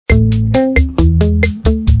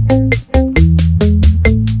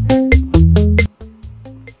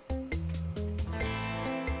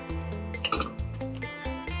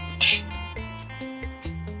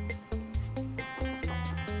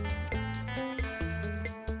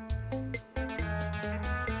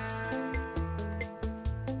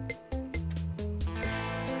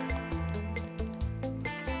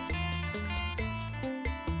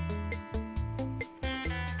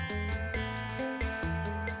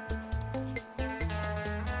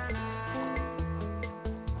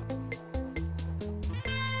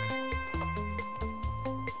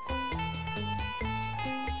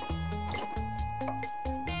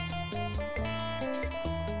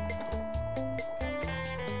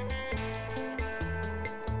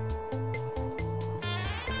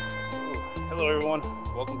Hello everyone,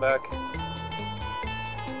 welcome back.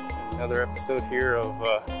 Another episode here of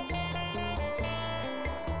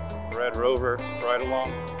Radrover Ride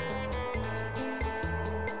Along.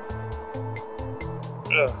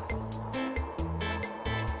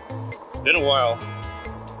 It's been a while.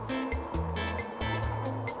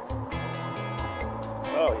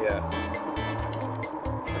 Oh yeah.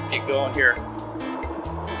 Let's keep going here.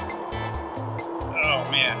 Oh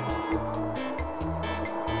man.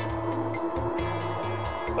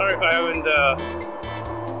 Sorry if I haven't,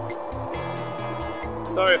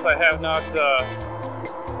 sorry if I have not,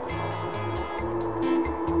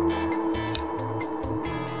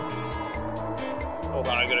 hold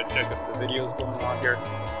on, I gotta check if the video's going on here.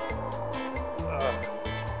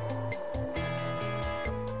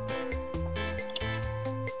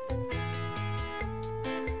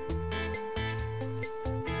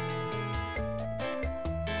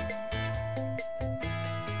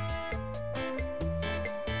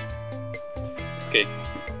 Okay,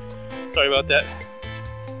 sorry about that.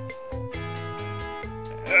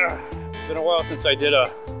 It's been a while since I did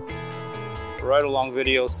a ride-along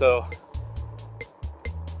video, so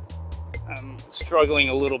I'm struggling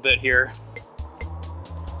a little bit here.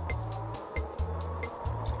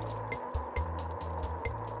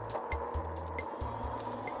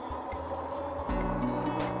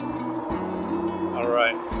 All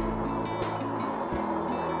right.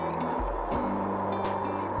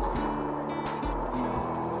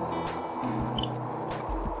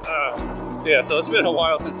 So yeah, so it's been a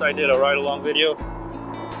while since I did a ride-along video,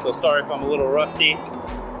 so sorry if I'm a little rusty.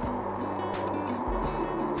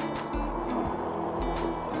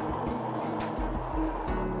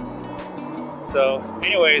 So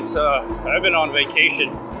anyways, I've been on vacation.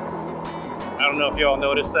 I don't know if y'all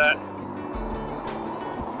noticed that.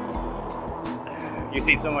 If you've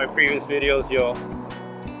seen some of my previous videos, you'll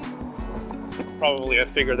probably have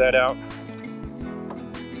figured that out.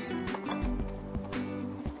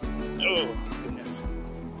 Oh, goodness.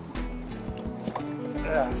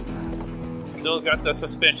 Still got the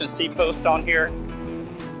suspension seat post on here.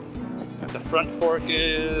 The front fork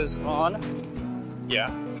is on. Yeah.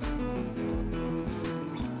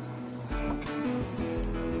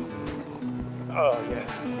 Oh, yeah.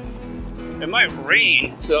 It might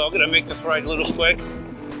rain, so I'm going to make this ride a little quick.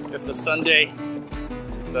 It's a Sunday,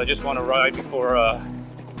 so I just want to ride before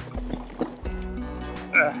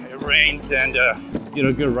it rains and get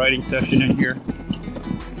a good riding session in here.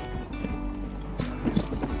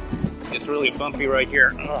 It's really bumpy right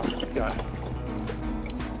here. Oh my god.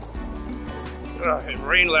 It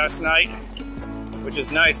rained last night, which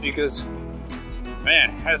is nice because,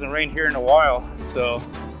 man, it hasn't rained here in a while. So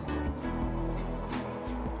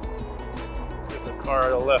there's a car to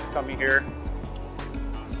the left coming here.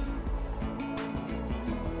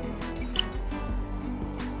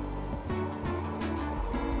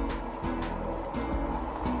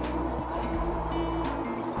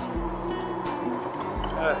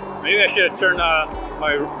 Maybe I should have turned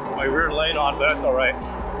my rear light on, but that's all right.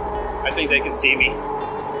 I think they can see me.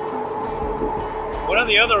 One of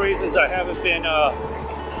the other reasons I haven't been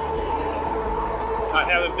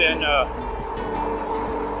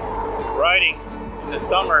riding in the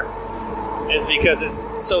summer is because it's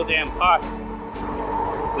so damn hot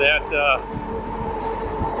that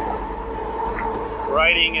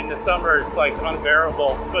riding in the summer is like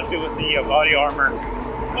unbearable, especially with the body armor.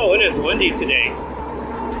 Oh, it is windy today.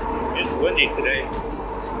 It's windy today.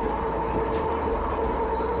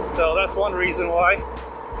 So that's one reason why.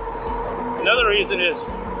 Another reason is,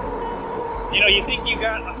 you know, you think you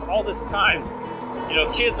got all this time. You know,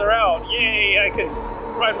 kids are out. Yay, I can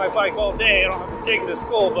ride my bike all day. I don't have to take them to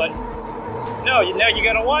school. But no, now you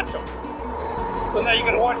got to watch them. So now you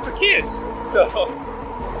got to watch the kids. So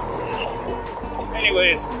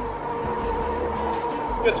anyways,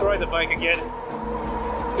 it's good to ride the bike again.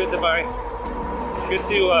 Good to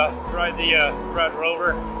ride the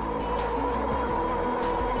Radrover.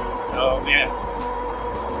 Oh man.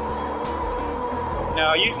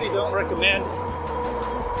 Now I usually don't recommend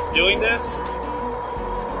doing this,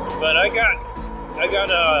 but I got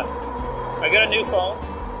a new phone.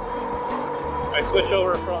 I switched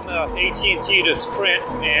over from AT&T to Sprint,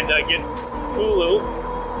 and I get Hulu,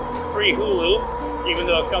 free Hulu, even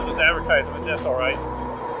though it comes with advertisement. That's all right.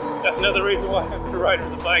 That's another reason why I've been riding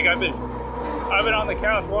the bike. I've been on the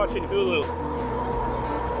couch watching Hulu,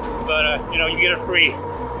 but you know, you get it free,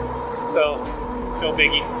 so no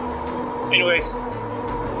biggie. Anyways,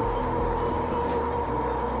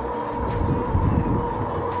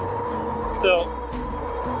 so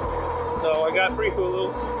I got free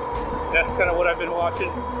Hulu. That's kind of what I've been watching,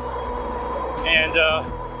 and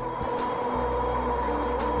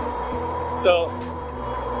So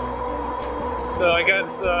I got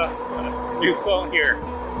a new phone here,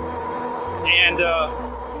 and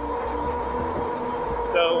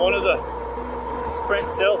so one of the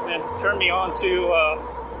Sprint salesmen turned me on to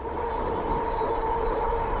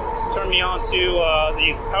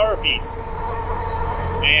these power beats,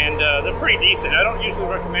 and they're pretty decent. I don't usually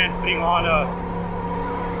recommend putting on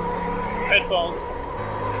headphones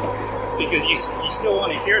because you still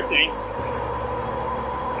want to hear things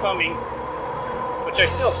coming, which I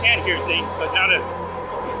still can hear things, but not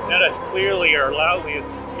as clearly or loudly as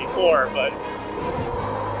before. But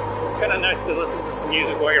it's kind of nice to listen to some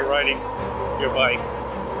music while you're riding your bike.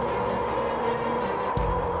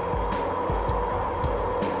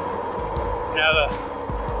 Now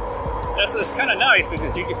that's kind of nice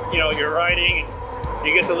because you're riding and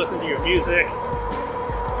you get to listen to your music.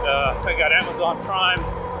 I got Amazon Prime.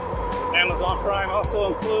 Amazon Prime also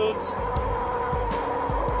includes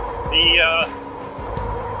the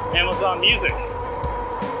Amazon Music,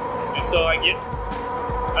 and so I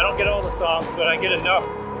don't get all the songs, but I get enough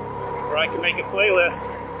where I can make a playlist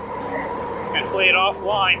and play it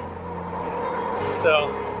offline. So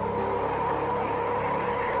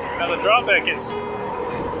now the drawback is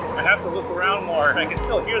I have to look around more. I can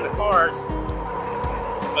still hear the cars,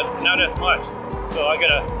 but not as much. So I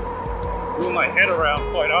gotta move my head around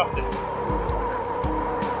quite often.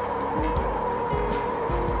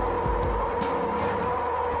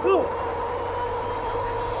 Whew.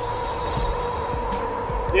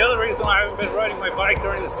 The other reason I haven't been riding my bike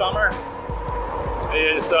during the summer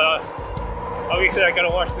is obviously I gotta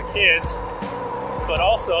watch the kids, but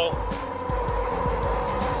also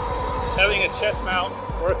having a chest mount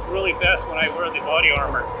works really best when I wear the body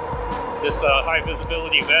armor. This high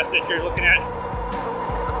visibility vest that you're looking at,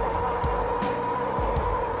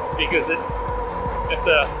 because it's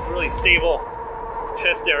a really stable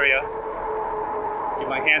chest area. Give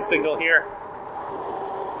my hand signal here.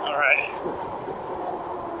 All right.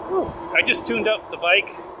 Whew. I just tuned up the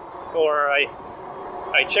bike, or I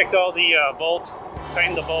checked all the bolts,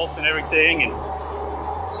 tightened the bolts and everything, and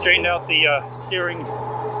straightened out the steering,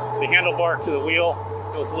 the handlebar to the wheel.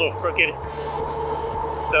 It was a little crooked.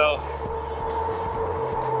 So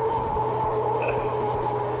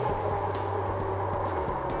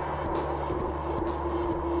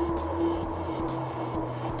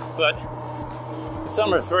but the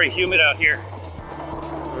summer is very humid out here,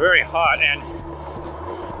 very hot, and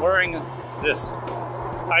wearing this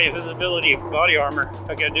high visibility body armor,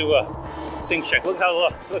 I gotta do a sync check. Look,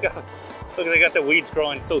 they got the weeds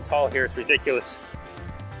growing so tall here, it's ridiculous.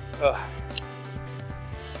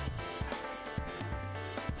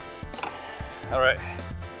 All right,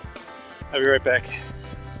 I'll be right back.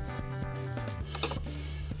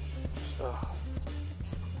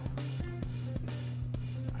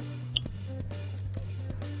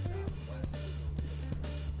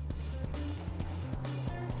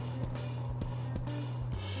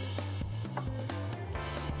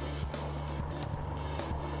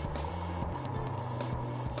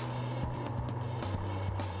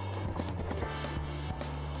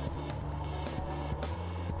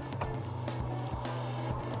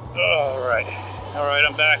 All right,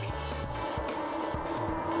 I'm back.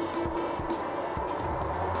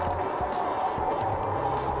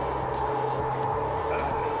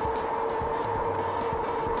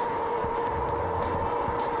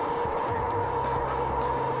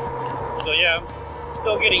 So yeah, I'm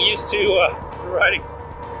still getting used to riding,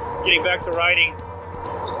 getting back to riding.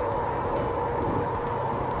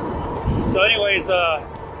 So anyways,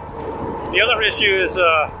 the other issue is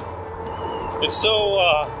it's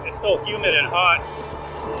so humid and hot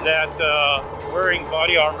that wearing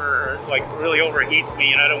body armor like really overheats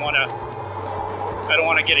me, and I don't want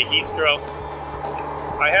to get a heat stroke.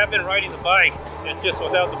 I have been riding the bike, it's just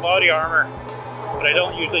without the body armor, but I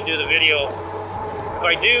don't usually do the video. If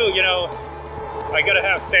I do, I gotta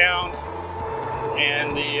have sound,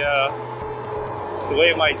 and the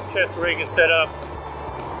way my chest rig is set up,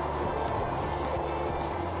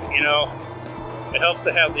 it helps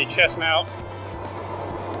to have the chest mount.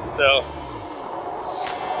 So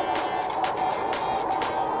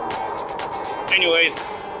anyways,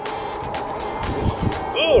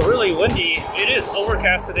 oh, really windy. It is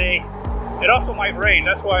overcast today. It also might rain.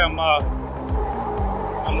 That's why I'm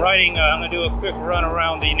riding. I'm gonna do a quick run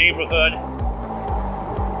around the neighborhood.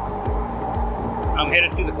 I'm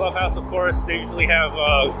headed to the clubhouse, of course. They usually have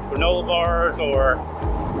granola bars, or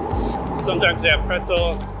sometimes they have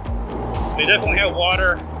pretzels. They definitely have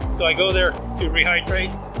water, so I go there to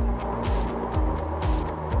rehydrate.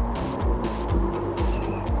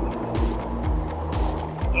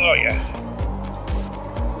 Oh yeah.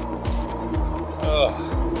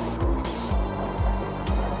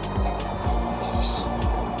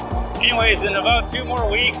 is in about 2 more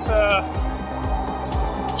weeks,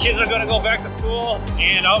 kids are going to go back to school,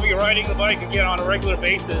 and I'll be riding the bike again on a regular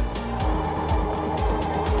basis.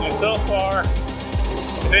 And so far,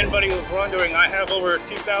 if anybody was wondering, I have over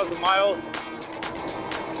 2,000 miles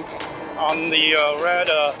on the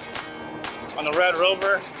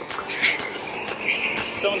Radrover.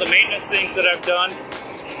 Some of the maintenance things that I've done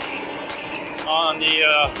on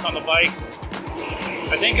the bike.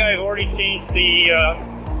 I think I've already changed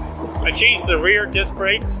I changed the rear disc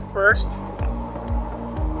brakes first,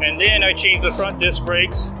 and then I changed the front disc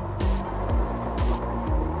brakes.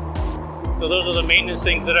 So those are the maintenance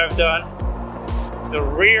things that I've done. The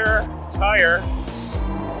rear tire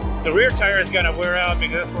is gonna wear out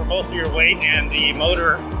because that's where most of your weight and the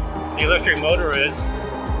electric motor is.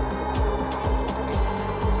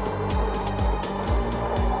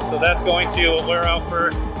 So that's going to wear out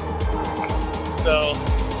first. So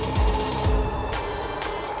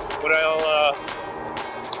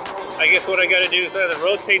I guess what I gotta do is either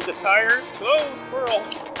rotate the tires. Oh, squirrel.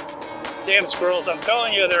 Damn squirrels, I'm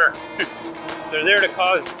telling you, they're there to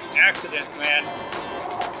cause accidents, man.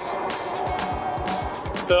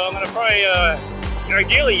 So I'm gonna probably,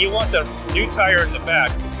 ideally you want the new tire in the back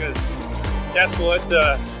because that's what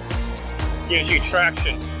gives you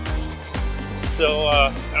traction. So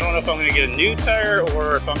I don't know if I'm gonna get a new tire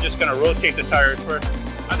or if I'm just gonna rotate the tires first.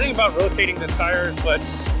 I'm thinking about rotating the tires, but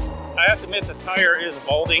I have to admit the tire is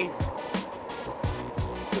balding.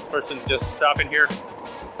 This person's just stopping here.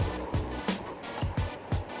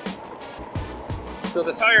 So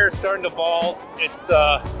the tire is starting to bald. It's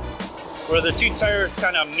where the two tires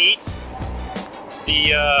kind of meet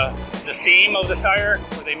the seam of the tire,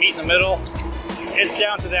 where they meet in the middle. It's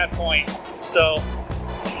down to that point. So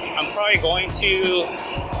I'm probably going to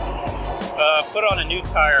put on a new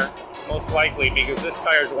tire, most likely, because this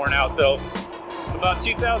tire is worn out. So about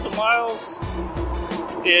 2,000 miles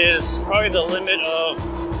is probably the limit of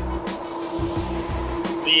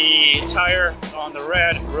the tire on the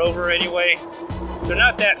Radrover anyway. They're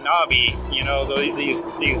not that knobby, you know, these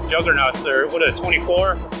juggernauts. They're, what are they,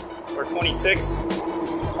 24 or 26?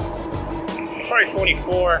 Probably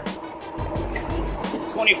 24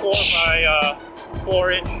 by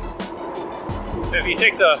 4 inch. If you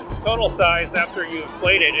take the total size after you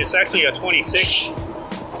inflate it, it's actually a 26.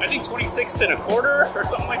 I think 26 and a quarter or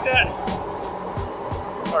something like that.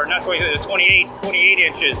 Or not 26, 28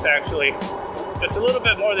 inches actually. It's a little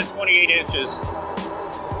bit more than 28 inches.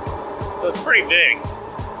 So it's pretty big.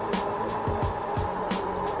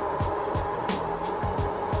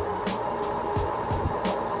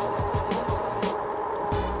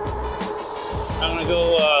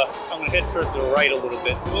 I'm gonna head towards the right a little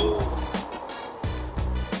bit. Ooh.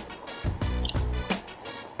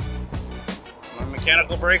 My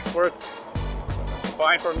mechanical brakes work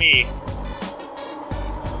fine for me.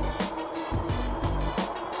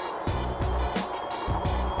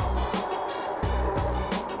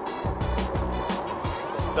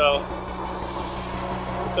 So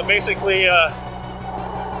basically,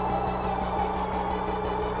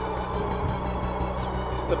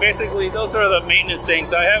 those are the maintenance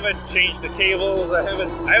things. I haven't changed the cables. I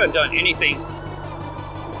haven't done anything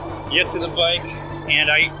yet to the bike, and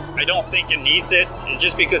I don't think it needs it. It's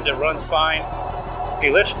just because it runs fine. The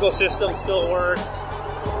electrical system still works.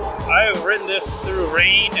 I have ridden this through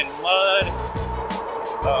rain and mud,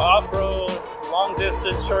 off-road, long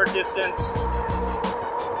distance, short distance.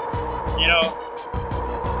 You know,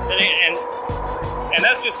 and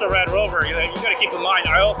that's just a Radrover. You got to keep in mind,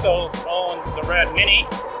 I also own the Rad Mini,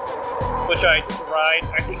 which I ride.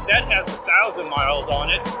 I think that has 1,000 miles on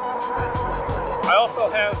it. I also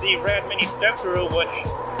have the Rad Mini Step Through, which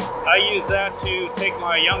I use that to take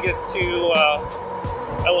my youngest to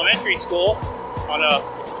elementary school on a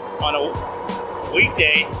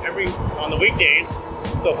weekday, on the weekdays.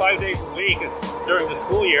 So 5 days a week during the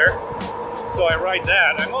school year. So I ride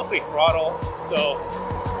that. I mostly throttle, so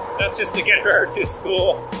that's just to get her to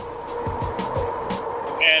school.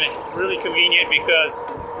 And it's really convenient because,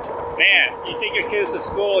 man, you take your kids to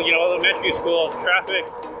school, you know, elementary school, the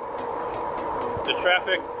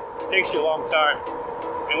traffic takes you a long time.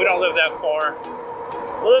 And we don't live that far.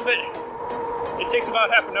 A little bit, it takes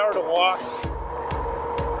about half an hour to walk,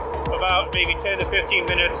 about maybe 10 to 15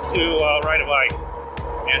 minutes to ride a bike.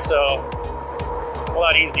 And so, a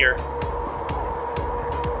lot easier.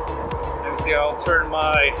 See, I'll turn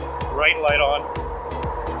my right light on.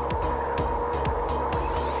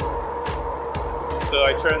 So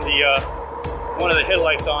I turned the one of the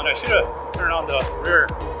headlights on. I should have turned on the rear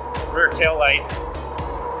tail light.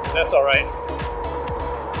 That's all right.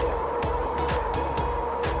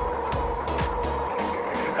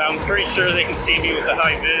 I'm pretty sure they can see me with the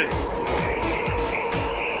high vis.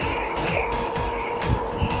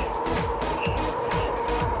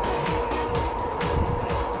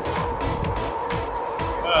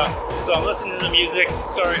 So I'm listening to the music.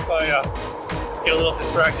 Sorry if I get a little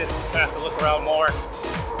distracted. I have to look around more.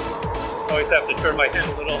 Always have to turn my head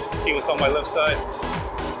a little, see what's on my left side.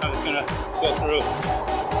 I'm just gonna go through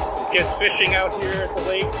some kids fishing out here at the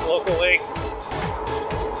lake, local lake.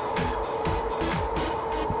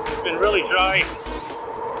 It's been really dry.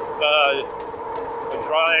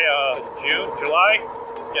 July.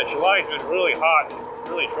 Yeah, July's been really hot,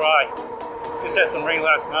 really dry. Just had some rain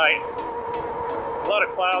last night. A lot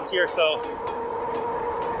of clouds here, so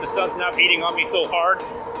the sun's not beating on me so hard.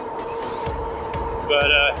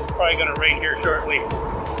 But it's probably gonna rain here shortly.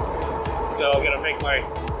 So I'm gonna make my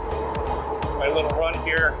little run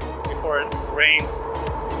here before it rains.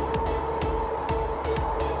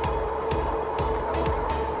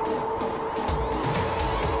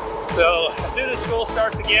 So as soon as school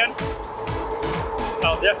starts again,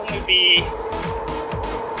 I'll definitely be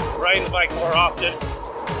riding the bike more often.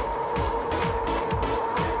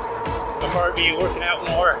 I'll probably be working out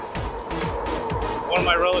more. One of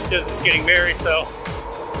my relatives is getting married, so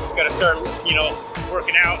gotta start, you know,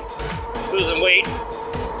 working out, losing weight.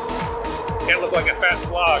 Can't look like a fat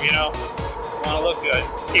slog, you know. Want to look good,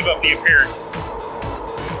 keep up the appearance.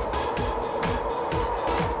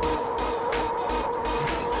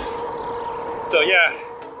 So yeah,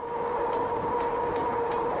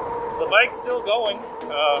 so the bike's still going.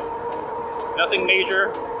 Nothing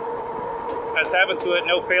major has happened to it,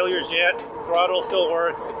 no failures yet. Throttle still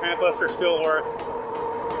works, the Crampbuster still works.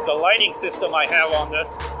 The lighting system I have on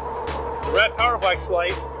this, the Rad Power Bikes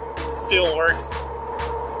light still works.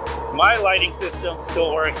 My lighting system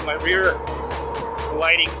still works. My rear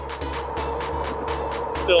lighting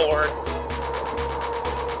still works.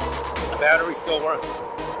 The battery still works.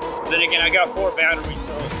 Then again, I got 4 batteries,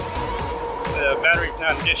 so the battery's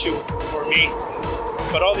not an issue for me.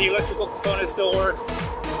 But all the electrical components still work.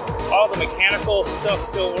 All the mechanical stuff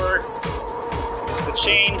still works. The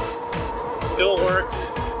chain still works.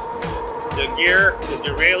 The gear, the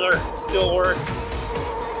derailleur still works.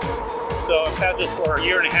 So I've had this for a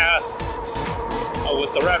year and a half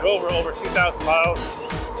with the Radrover, over 2,000 miles.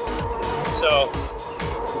 So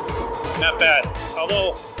not bad.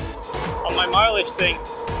 Although on my mileage thing,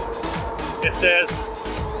 it says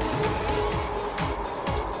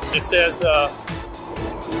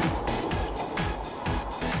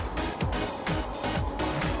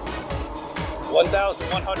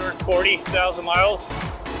 1,140,000 miles.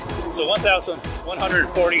 So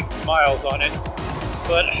 1,140 miles on it.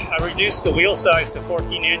 But I reduced the wheel size to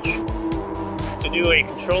 14-inch to do a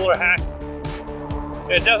controller hack.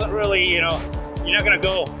 It doesn't really, you know, you're not gonna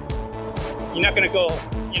go,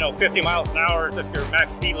 you know, 50 miles an hour if your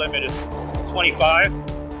max speed limit is 25.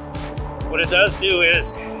 What it does do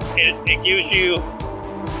is it gives you,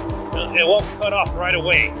 it won't cut off right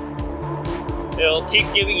away. It'll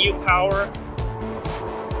keep giving you power,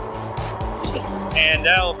 and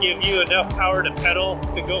that'll give you enough power to pedal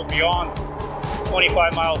to go beyond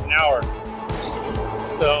 25 miles an hour.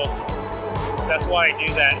 So that's why I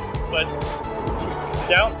do that. But the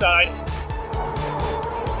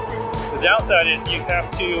downside is you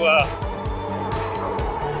have to,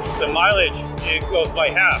 the mileage, it goes by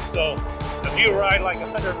half. So if you ride like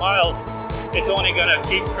 100 miles, it's only gonna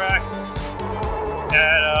keep track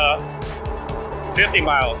at 50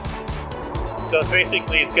 miles. So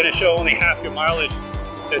basically it's gonna show only half your mileage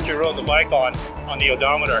that you rode the bike on the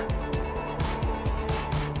odometer.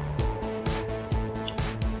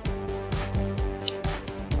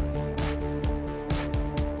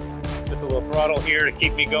 Just a little throttle here to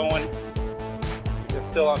keep me going. It's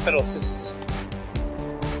still on pedal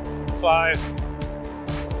 5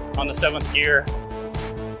 on the 7th gear.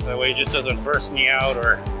 That way it just doesn't burst me out,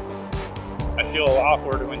 or I feel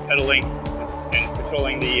awkward when pedaling and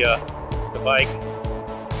controlling the bike.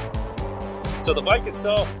 So the bike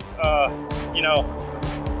itself, you know,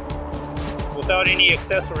 without any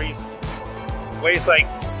accessories, weighs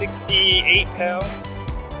like 68 pounds.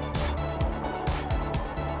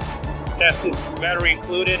 That's the battery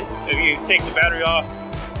included. If you take the battery off,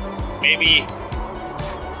 maybe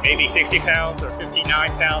 60 pounds or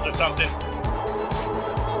 59 pounds or something.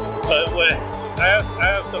 But what I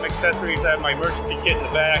have some accessories. I have my emergency kit in the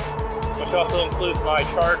back, which also includes my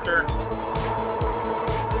charger.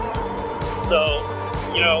 So,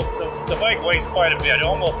 you know, the bike weighs quite a bit.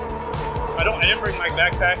 I didn't bring my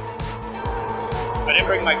backpack.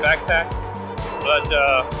 But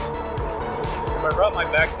if I brought my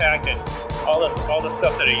backpack and all the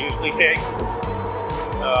stuff that I usually take,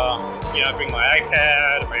 You know, I bring my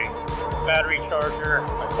iPad, my battery charger,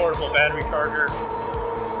 my portable battery charger,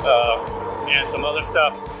 and some other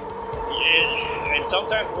stuff. And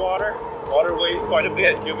sometimes water. Water weighs quite a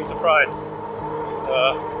bit, you'll be surprised.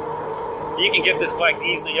 You can get this bike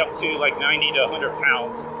easily up to like 90 to 100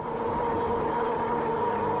 pounds.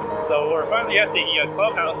 So we're finally at the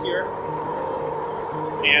clubhouse here.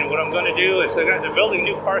 And what I'm going to do is they're building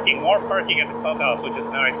new parking, more parking at the clubhouse, which is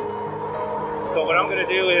nice. So what I'm going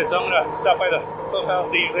to do is I'm going to stop by the clubhouse.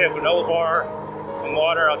 They usually have a granola bar, some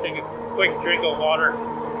water. I'll take a quick drink of water,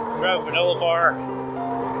 grab a granola bar,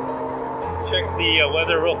 check the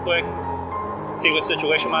weather real quick, see what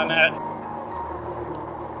situation I'm at.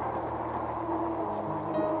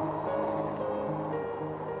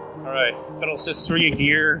 All right, pedal assist 3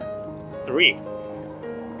 gear, 3,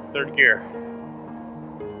 third gear.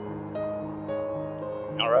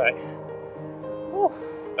 All right, whew,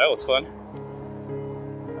 that was fun.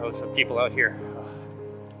 That was some people out here.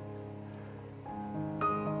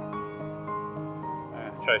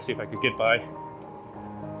 Try to see if I could get by.